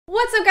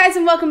What's up guys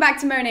and welcome back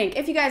to Moan Inc.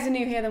 If you guys are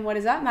new here, then what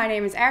is up? My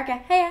name is Erica.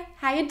 Hey,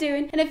 how you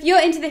doing? And if you're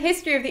into the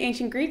history of the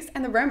ancient Greeks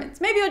and the Romans,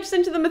 maybe you're just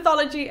into the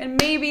mythology, and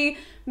maybe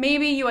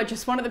you are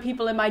just one of the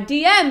people in my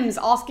DMs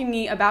asking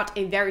me about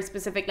a very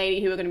specific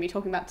lady who we're going to be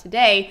talking about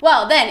today.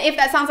 Well then, if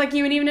that sounds like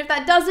you, and even if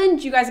that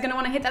doesn't, you guys are going to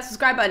want to hit that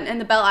subscribe button and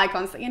the bell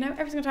icon so that you know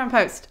every single time I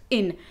post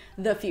in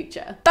the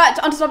future.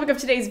 But on to the topic of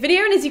today's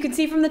video, and as you can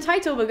see from the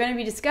title, we're going to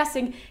be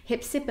discussing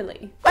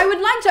Hypsipyle. I would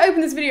like to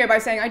open this video by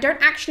saying I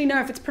don't actually know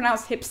if it's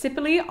pronounced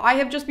Hypsipyle. I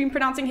have just been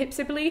pronouncing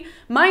Hypsipyle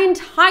my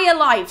entire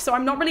life, so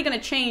I'm not really going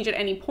to change at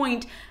any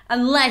point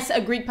unless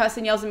a Greek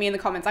person yells at me in the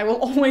comments. I will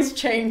always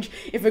change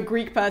if a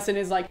Greek person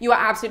is like, you are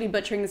absolutely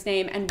butchering this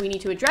name and we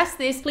need to address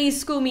this. Please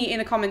school me in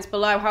the comments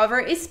below. However,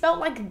 it is spelled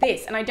like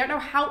this, and I don't know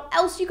how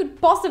else you could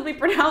possibly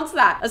pronounce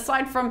that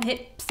aside from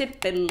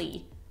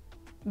Hypsipyle.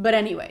 But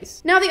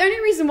anyways, now the only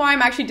reason why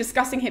I'm actually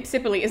discussing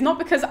Hypsipyle is not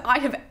because I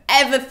have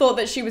ever thought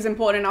that she was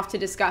important enough to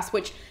discuss,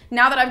 which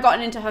now that I've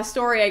gotten into her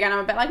story again, I'm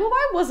a bit like, well,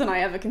 why wasn't I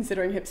ever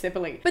considering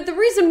Hypsipyle? But the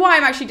reason why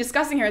I'm actually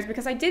discussing her is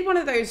because I did one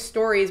of those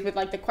stories with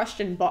like the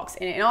question box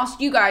in it and asked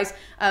you guys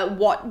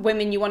what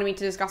women you wanted me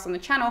to discuss on the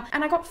channel,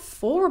 and I got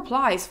 4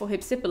 replies for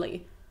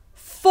Hypsipyle.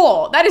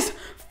 4. That is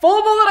 4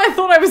 more than I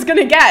thought I was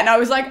gonna get. And I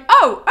was like,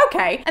 oh,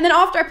 okay. And then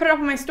after I put it up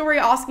on my story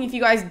asking if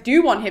you guys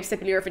do want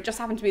Hypsipyle or if it just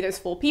happened to be those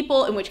 4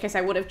 people, in which case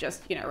I would have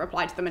just, you know,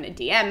 replied to them in a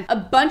DM, a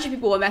bunch of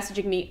people were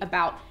messaging me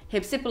about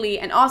Hypsipyle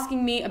and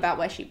asking me about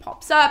where she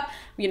pops up,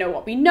 you know,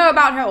 what we know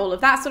about her, all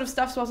of that sort of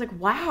stuff. So I was like,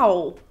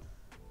 wow.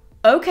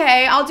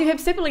 Okay, I'll do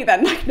Hypsipyle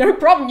then. Like, no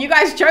problem, you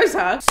guys chose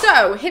her.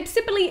 So,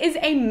 Hypsipyle is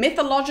a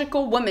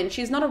mythological woman.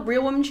 She's not a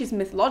real woman, she's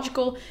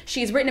mythological.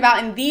 She's written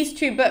about in these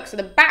 2 books. So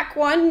the back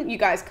one, you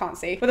guys can't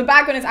see, but the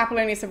back one is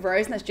Apollonius of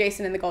Rhodes, and that's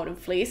Jason in the Golden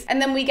Fleece.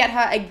 And then we get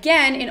her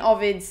again in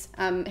Ovid's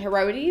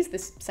Heroides,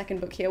 this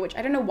second book here, which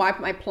I don't know why I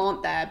put my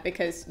plant there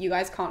because you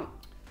guys can't,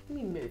 let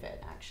me move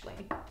it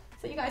actually.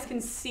 So you guys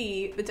can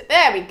see,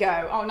 there we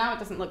go. Oh, now it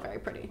doesn't look very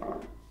pretty.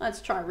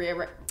 Let's try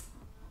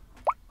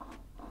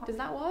Does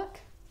that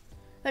work?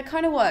 That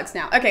kind of works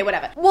now. Okay,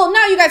 whatever. Well,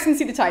 now you guys can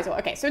see the title.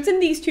 Okay, so it's in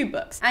these 2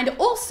 books. And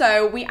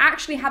also, we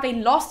actually have a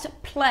lost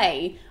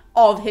play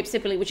of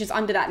Hypsipyle, which is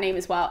under that name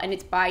as well, and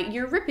it's by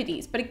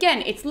Euripides. But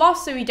again, it's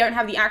lost, so we don't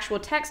have the actual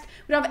text.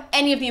 We don't have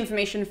any of the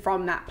information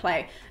from that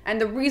play. And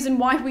the reason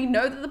why we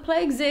know that the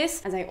play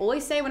exists, as I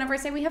always say whenever I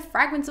say we have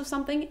fragments of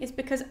something, is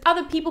because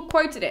other people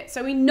quoted it.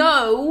 So we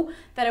know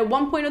that at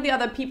one point or the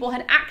other, people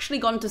had actually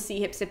gone to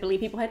see Hypsipyle,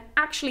 people had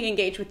actually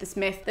engaged with this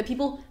myth, that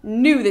people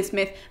knew this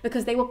myth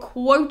because they were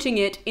quoting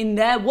it in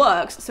their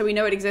works, so we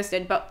know it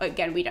existed, but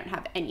again, we don't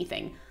have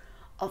anything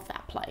of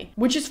that play,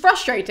 which is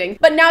frustrating,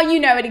 but now you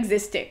know it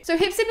existed. So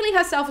Hypsipyle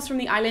herself is from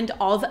the island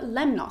of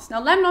Lemnos. Now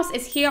Lemnos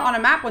is here on a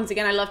map. Once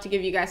again, I love to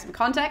give you guys some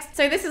context.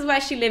 So this is where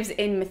she lives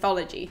in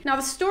mythology. Now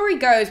the story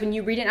goes, when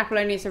you read in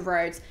Apollonius of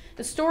Rhodes,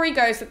 the story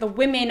goes that the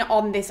women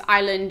on this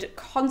island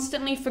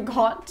constantly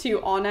forgot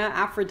to honor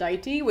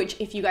Aphrodite,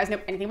 which if you guys know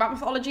anything about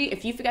mythology,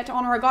 if you forget to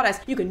honor a goddess,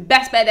 you can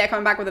best bet they're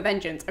coming back with a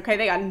vengeance, okay?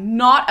 They are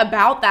not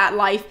about that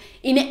life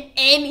in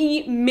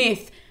any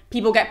myth.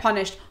 People get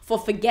punished for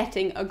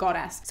forgetting a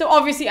goddess. So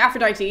obviously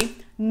Aphrodite,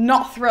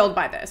 not thrilled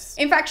by this.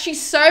 In fact,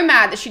 she's so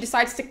mad that she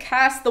decides to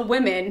curse the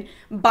women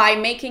by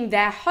making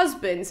their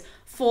husbands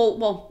fall,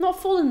 well,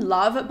 not fall in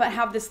love, but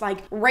have this like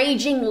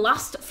raging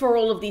lust for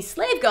all of these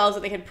slave girls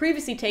that they had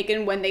previously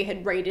taken when they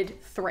had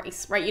raided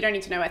Thrace, right? You don't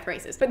need to know where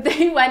Thrace is, but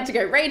they went to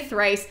go raid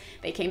Thrace.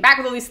 They came back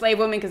with all these slave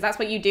women because that's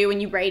what you do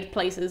when you raid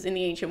places in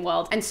the ancient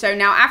world. And so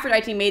now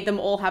Aphrodite made them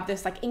all have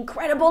this like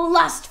incredible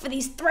lust for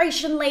these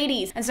Thracian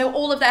ladies. And so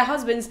all of their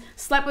husbands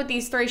slept with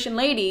these Thracian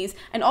ladies.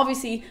 And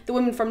obviously the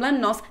women from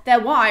Lemnos, their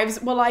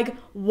wives were like,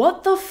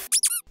 what the f?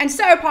 And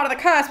so part of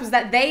the curse was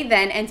that they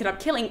then ended up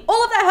killing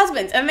all of their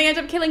husbands, and they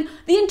ended up killing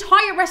the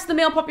entire rest of the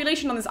male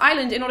population on this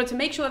island in order to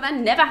make sure that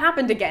never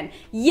happened again.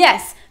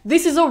 Yes,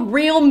 this is a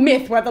real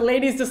myth where the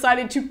ladies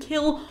decided to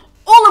kill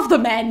all of the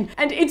men,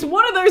 and it's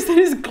one of those that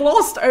is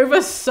glossed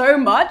over so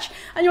much,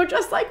 and you're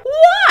just like,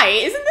 why?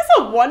 Isn't this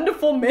a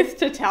wonderful myth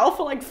to tell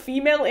for like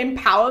female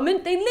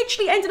empowerment? They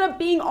literally ended up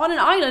being on an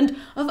island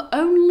of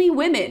only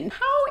women.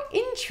 How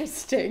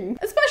interesting,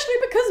 especially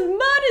because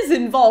murder's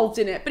involved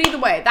in it. But either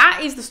way,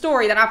 that is the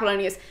story that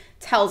Apollonius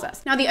tells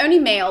us. Now, the only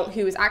male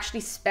who was actually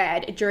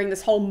spared during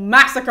this whole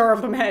massacre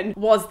of the men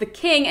was the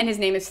king, and his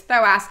name is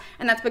Thoas,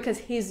 and that's because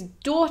his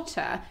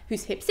daughter,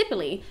 who's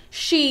Hypsipyle,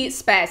 she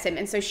spares him.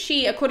 And so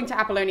she, according to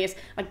Apollonius,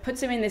 like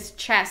puts him in this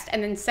chest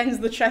and then sends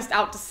the chest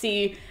out to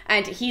sea,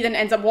 and he then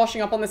ends up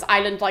washing up on this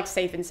island like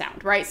safe and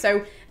sound, right?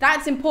 So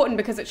that's important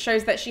because it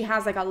shows that she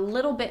has like a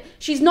little bit,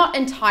 she's not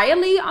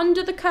entirely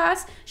under the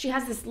curse. She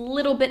has this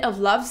little bit of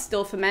love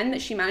still for men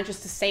that she manages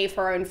to save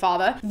her own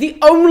father, the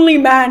only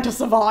man to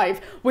survive,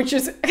 which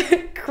which is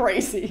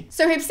crazy.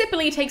 So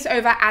Hypsipyle takes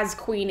over as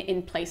queen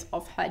in place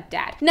of her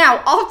dad.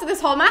 Now, after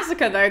this whole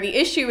massacre though, the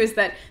issue is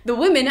that the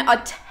women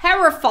are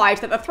terrified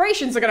that the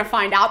Thracians are going to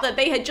find out that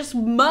they had just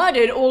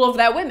murdered all of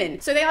their women.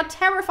 So they are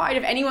terrified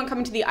of anyone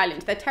coming to the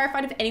island. They're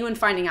terrified of anyone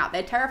finding out.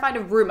 They're terrified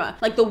of rumor.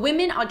 Like, the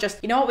women are just,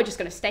 you know what, we're just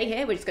going to stay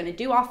here. We're just going to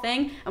do our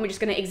thing and we're just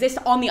going to exist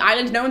on the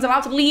island. No one's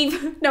allowed to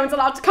leave. No one's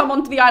allowed to come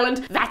onto the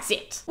island. That's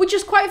it. Which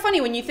is quite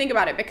funny when you think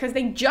about it, because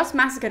they just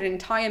massacred an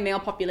entire male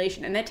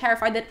population and they're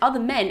terrified that other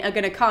men are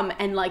going to come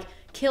and like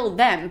kill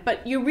them.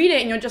 But you read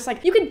it and you're just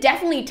like, you could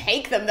definitely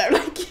take them though.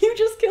 Like, you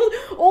just killed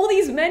all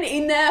these men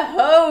in their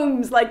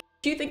homes. Like,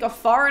 do you think a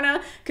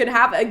foreigner could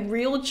have a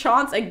real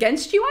chance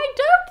against you? I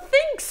don't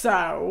think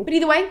so. But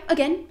either way,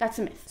 again, that's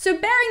a myth. So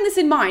bearing this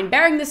in mind,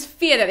 bearing this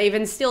fear that they've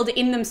instilled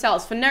in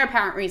themselves for no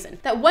apparent reason,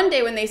 that one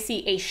day when they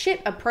see a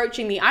ship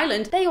approaching the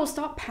island, they all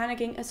start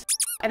panicking as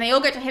and they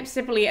all get to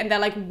Hypsipyle and they're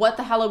like, what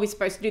the hell are we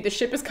supposed to do? The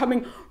ship is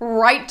coming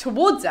right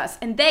towards us.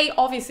 And they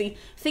obviously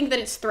think that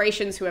it's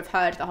Thracians who have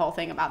heard the whole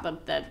thing about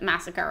the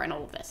massacre and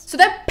all of this. So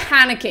they're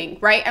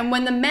panicking, right? And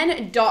when the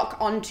men dock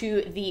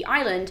onto the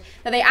island,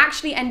 that they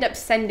actually end up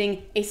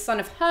sending a son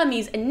of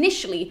Hermes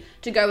initially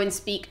to go and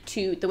speak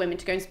to the women,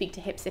 to go and speak to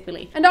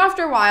Hypsipyle. And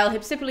after a while,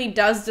 Hypsipyle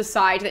does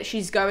decide that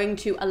she's going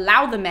to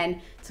allow the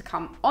men to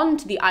come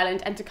onto the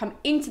island and to come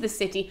into the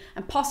city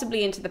and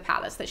possibly into the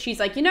palace. That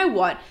she's like, you know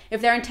what, if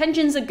their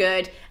intentions are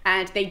good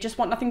and they just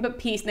want nothing but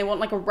peace and they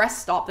want like a rest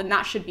stop, then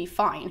that should be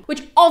fine.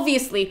 Which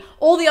obviously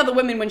all the other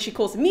women, when she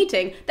calls a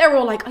meeting, they're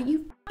all like, are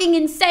you fucking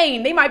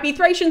insane? They might be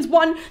Thracians.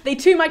 1, they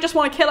 2 might just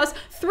want to kill us.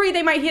 3,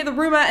 they might hear the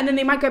rumor and then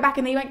they might go back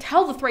and they might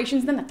tell the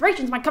Thracians, and then the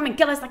Thracians might come and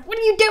kill us. Like, what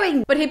are you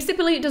doing? But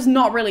Hypsipyle does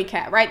not really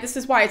care, right? This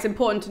is why it's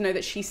important to know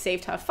that she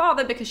saved her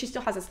father, because she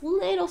still has this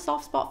little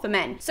soft spot for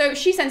men. So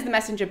she sends the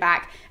messenger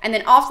back, and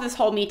then after this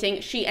whole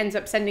meeting, she ends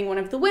up sending one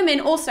of the women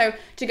also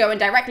to go and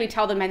directly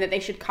tell the men that they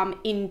should come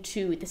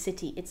into the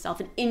city itself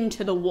and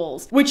into the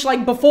walls, which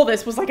like before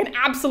this was like an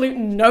absolute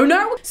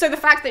no-no. So the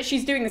fact that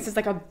she's doing this is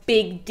like a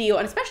big deal,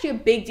 and especially a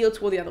big deal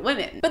to all the other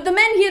women. But the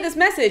men hear this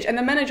message and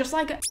the men are just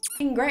like,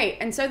 great.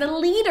 And so the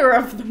leader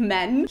of the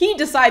men, he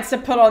decides to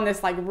put on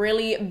this like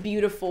really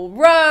beautiful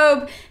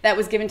robe that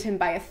was given to him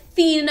by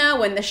Athena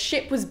when the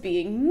ship was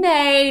being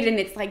made, and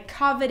it's like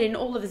covered in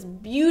all of this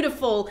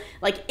beautiful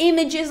like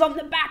images on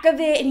the back of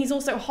it. And he's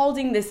also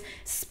holding this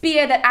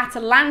spear that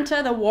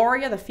Atalanta, the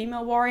warrior, the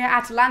female warrior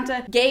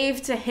Atalanta,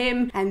 gave to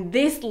him. And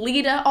this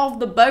leader of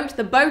the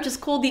boat is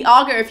called the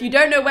Argo. If you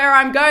don't know where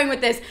I'm going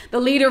with this, the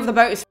leader of the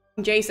boat is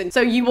Jason.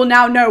 So you will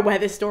now know where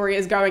this story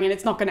is going, and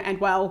it's not going to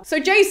end well. So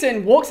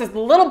Jason walks his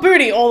little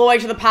booty all the way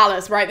to the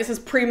palace, right? This is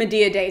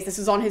pre-Medea days. This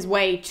is on his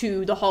way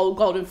to the whole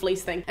Golden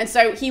Fleece thing. And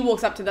so he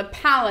walks up to the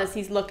palace.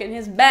 He's looking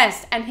his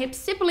best. And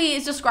Hypsipyle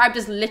is described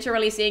as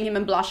literally seeing him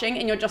and blushing.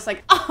 And you're just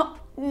like, oh,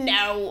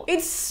 no.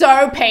 It's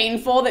so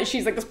painful that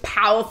she's like this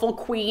powerful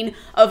queen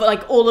of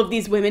like all of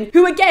these women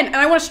who, again, and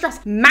I want to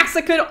stress,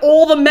 massacred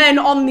all the men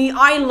on the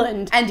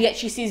island. And yet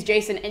she sees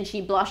Jason and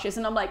she blushes.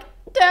 And I'm like,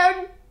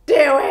 don't do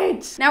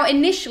it. Now,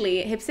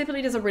 initially,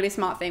 Hypsipyle does a really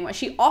smart thing where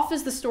she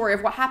offers the story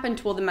of what happened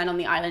to all the men on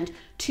the island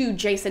to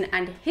Jason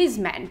and his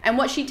men. And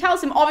what she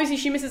tells him, obviously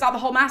she misses out the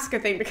whole massacre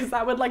thing because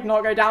that would like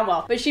not go down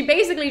well. But she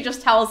basically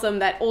just tells them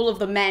that all of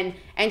the men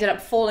ended up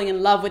falling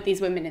in love with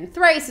these women in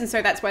Thrace. And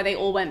so that's where they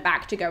all went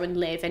back to go and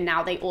live. And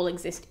now they all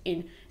exist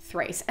in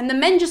Thrace. And the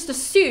men just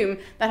assume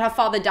that her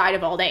father died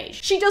of old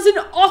age. She doesn't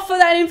offer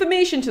that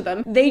information to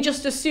them. They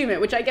just assume it,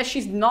 which I guess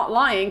she's not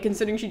lying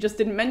considering she just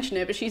didn't mention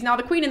it, but she's now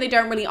the queen and they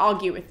don't really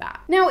argue with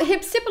that. Now,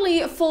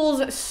 Hypsipyle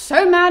falls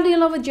so madly in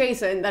love with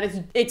Jason that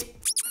it's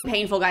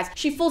painful, guys.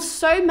 She falls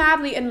so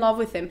madly in love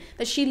with him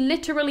that she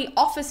literally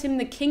offers him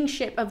the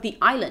kingship of the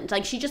island.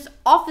 Like, she just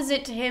offers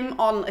it to him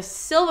on a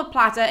silver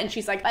platter, and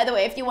she's like, by the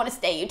way, if you want to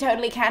stay, you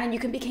totally can, and you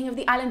can be king of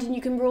the island and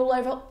you can rule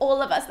over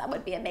all of us. That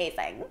would be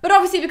amazing. But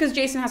obviously, because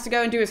Jason has to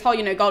go and do his whole,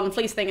 you know, Golden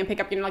Fleece thing and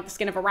pick up, you know, like the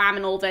skin of a ram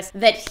and all this,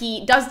 that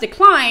he does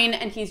decline,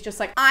 and he's just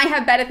like, I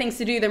have better things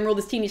to do than rule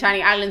this teeny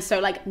tiny island, so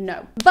like,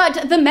 no.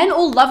 But the men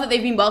all love that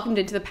they've been welcomed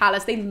into the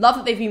palace. They love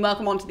that they've been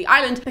welcomed onto the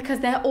island because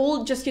they're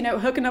all just, you know,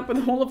 hooking up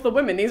with all of the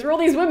women. These are all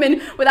these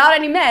women without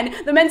any men.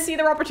 The men see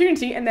their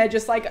opportunity and they're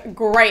just like,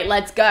 great,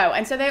 let's go.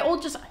 And so they're all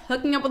just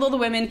hooking up with all the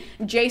women.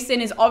 Jason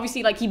is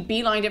obviously like, he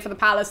beelined it for the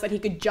palace that he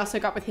could just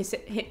hook up with his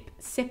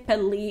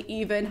Hypsipyle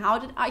even.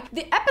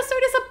 The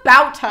episode is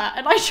about her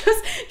and I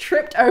just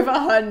tripped over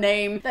her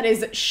name. That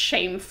is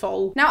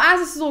shameful. Now,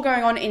 as this is all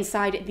going on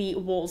inside the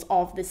walls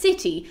of the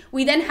city,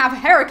 we then have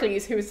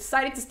Heracles, who has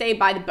decided to stay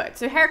by the boat.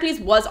 So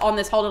Heracles was on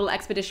this whole little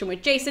expedition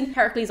with Jason.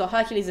 Heracles, or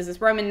Hercules, is his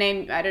Roman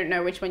name. I don't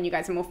know which one you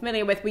guys are more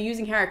familiar with. We're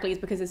using Heracles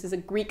because this is a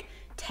Greek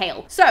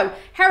tale. So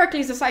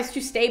Heracles decides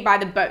to stay by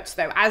the boats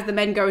though, as the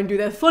men go and do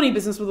their funny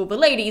business with all the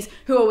ladies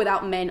who are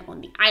without men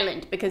on the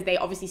island, because they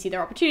obviously see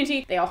their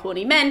opportunity. They are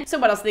horny men, so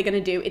what else are they gonna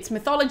do? It's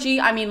mythology.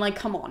 I mean, like,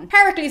 come on.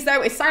 Heracles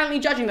though is silently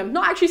judging them.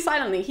 Not actually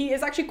silently, he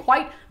is actually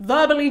quite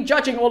verbally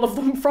judging all of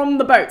them from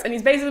the boats, and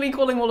he's basically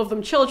calling all of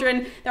them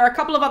children. There are a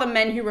couple of other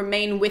men who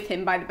remain with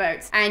him by the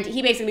boats, and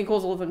he basically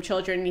calls all of them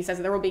children, and he says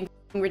that they're all being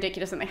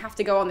ridiculous and they have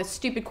to go on this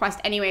stupid quest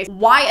anyways.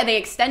 Why are they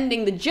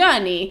extending the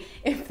journey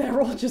if they're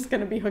all just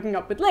gonna be hooking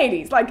up with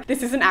ladies? Like,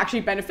 this isn't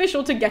actually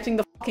beneficial to getting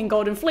the fucking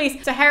golden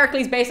fleece. So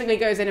Heracles basically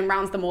goes in and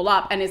rounds them all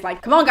up and is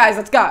like, come on guys,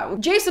 let's go.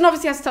 Jason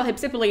obviously has to tell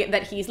Hypsipyle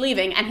that he's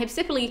leaving, and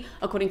Hypsipyle,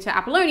 according to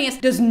Apollonius,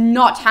 does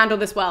not handle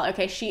this well.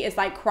 Okay, she is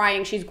like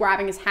crying, she's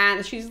grabbing his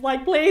hands, she's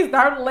like, please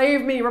don't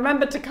leave me,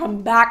 remember to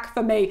come back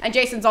for me. And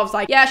Jason's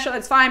obviously like, yeah, sure,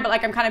 that's fine, but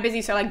like I'm kind of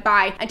busy, so like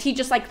bye. And he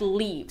just like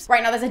leaves.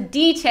 Right, now there's a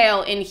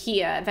detail in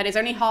here that is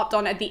only harped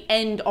on at the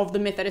end of the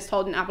myth that is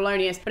told in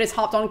Apollonius, but is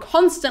harped on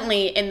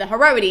constantly in the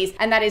Heroides,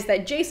 and that is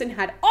that Jason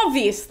had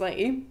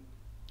obviously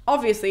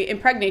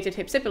impregnated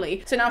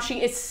Hypsipyle, so now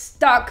she is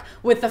stuck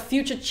with the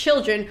future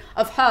children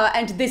of her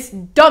and this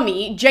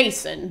dummy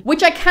Jason,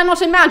 which I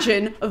cannot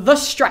imagine the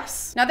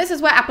stress. Now this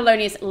is where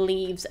Apollonius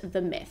leaves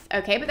the myth,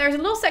 okay? But there's a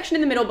little section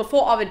in the middle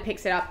before Ovid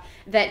picks it up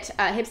that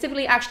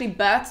Hypsipyle actually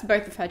births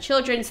both of her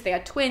children, so they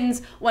are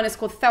twins. One is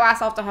called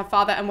Thoas after her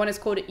father, and one is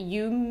called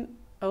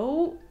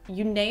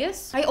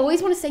Eunaeus? I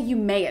always want to say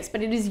Eumaeus,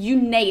 but it is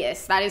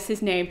Eunaeus. That is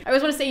his name. I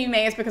always want to say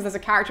Eumaeus because there's a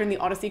character in the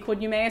Odyssey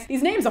called Eumaeus.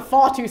 These names are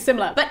far too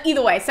similar. But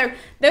either way, so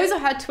those are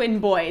her twin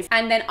boys.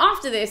 And then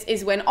after this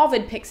is when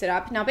Ovid picks it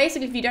up. Now,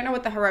 basically, if you don't know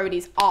what the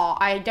Heroides are,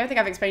 I don't think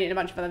I've explained it in a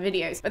bunch of other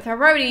videos, but the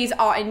Heroides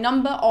are a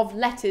number of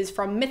letters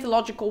from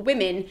mythological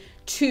women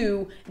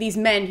to these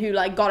men who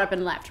like got up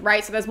and left,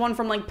 right? So there's one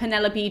from like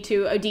Penelope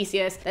to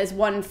Odysseus. There's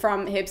one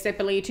from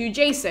Hypsipyle to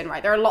Jason,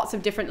 right? There are lots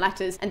of different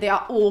letters and they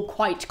are all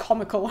quite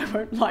comical, I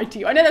won't lie to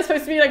you. I know they're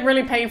supposed to be like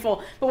really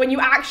painful, but when you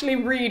actually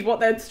read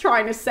what they're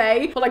trying to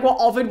say, or like what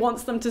Ovid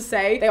wants them to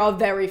say, they are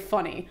very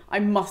funny, I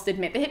must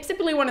admit. The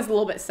Hypsipyle one is a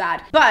little bit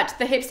sad, but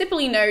the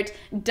Hypsipyle note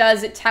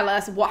does tell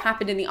us what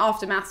happened in the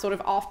aftermath, sort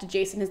of after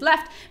Jason has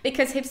left,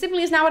 because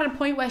Hypsipyle is now at a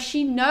point where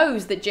she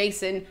knows that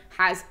Jason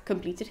has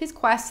completed his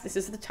quest. This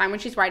is the time when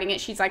she's writing it.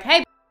 She's like,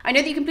 hey, I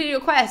know that you completed your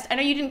quest. I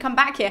know you didn't come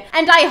back here.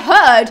 And I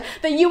heard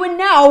that you are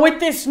now with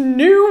this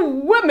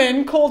new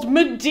woman called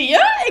Medea.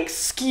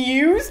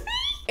 Excuse me?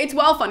 It's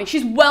well funny.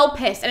 She's well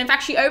pissed. And in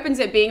fact, she opens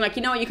it being like,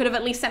 you know what, you could have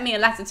at least sent me a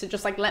letter to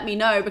just like let me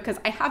know because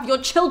I have your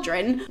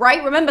children,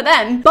 right? Remember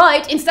them.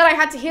 But instead I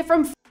had to hear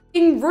from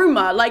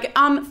rumor, like,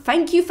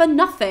 thank you for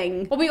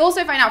nothing. What we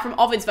also find out from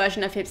Ovid's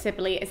version of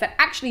Hypsipyle is that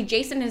actually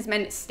Jason and his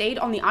men stayed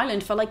on the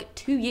island for like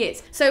 2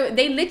 years. So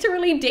they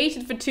literally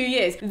dated for 2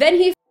 years. Then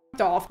he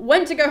f***ed off,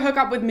 went to go hook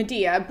up with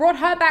Medea, brought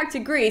her back to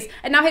Greece,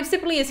 and now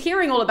Hypsipyle is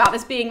hearing all about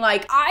this being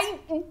like, I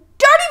don't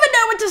even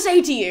know what to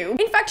say to you.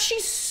 In fact,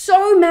 she's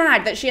so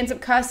mad that she ends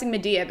up cursing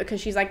Medea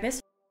because she's like, this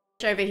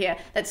over here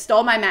that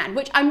stole my man,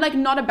 which I'm like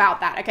not about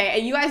that, okay?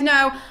 You guys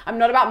know I'm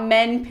not about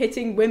men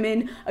pitting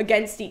women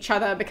against each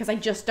other because I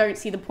just don't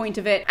see the point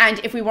of it. And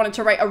if we wanted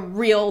to write a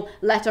real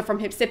letter from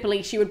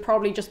Hypsipyle, she would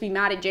probably just be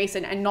mad at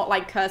Jason and not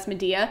like curse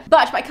Medea.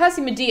 But by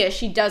cursing Medea,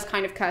 she does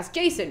kind of curse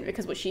Jason,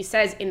 because what she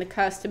says in the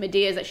curse to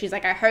Medea is that she's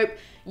like, I hope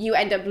you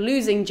end up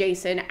losing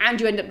Jason and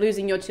you end up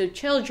losing your 2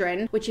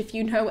 children, which if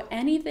you know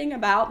anything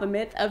about the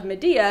myth of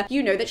Medea,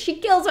 you know that she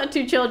kills her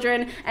 2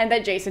 children and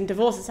that Jason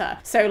divorces her.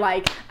 So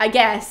like, I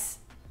guess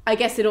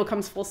it all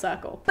comes full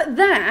circle. But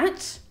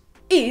that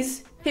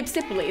is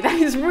Hypsipyle. That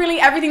is really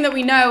everything that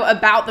we know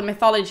about the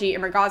mythology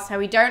in regards to how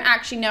we don't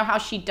actually know how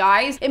she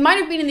dies. It might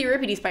have been in the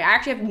Euripides play, I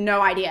actually have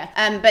no idea.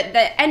 But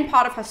the end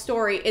part of her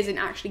story isn't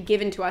actually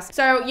given to us.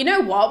 So you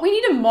know what? We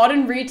need a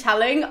modern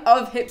retelling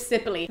of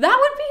Hypsipyle. That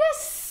would be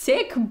a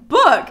sick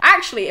book.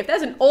 Actually, if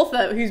there's an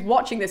author who's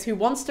watching this who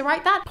wants to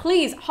write that,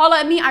 please holler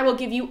at me. I will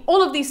give you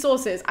all of these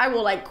sources. I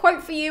will like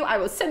quote for you. I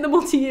will send them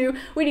all to you.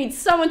 We need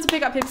someone to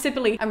pick up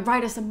Hypsipyle and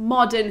write us a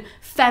modern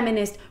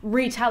feminist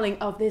retelling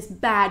of this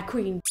bad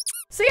queen.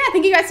 So yeah,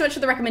 thank you guys so much for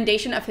the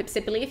recommendation of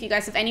Hypsipyle. If you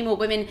guys have any more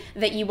women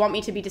that you want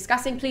me to be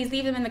discussing, please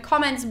leave them in the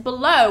comments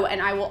below,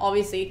 and I will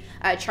obviously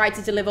try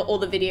to deliver all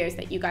the videos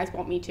that you guys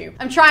want me to.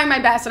 I'm trying my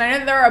best, and I know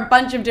that there are a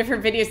bunch of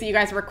different videos that you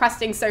guys are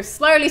requesting, so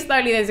slowly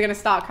those are gonna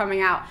start coming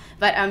out.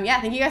 But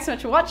yeah, thank you guys so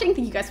much for watching.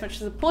 Thank you guys so much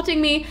for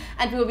supporting me,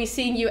 and we will be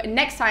seeing you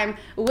next time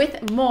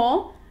with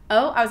more.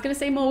 Oh, I was gonna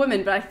say more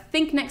women, but I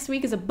think next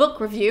week is a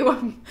book review.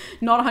 I'm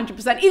not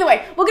 100%. Either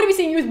way, we're gonna be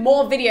seeing you with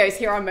more videos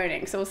here on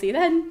Moaning, so we'll see you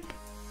then.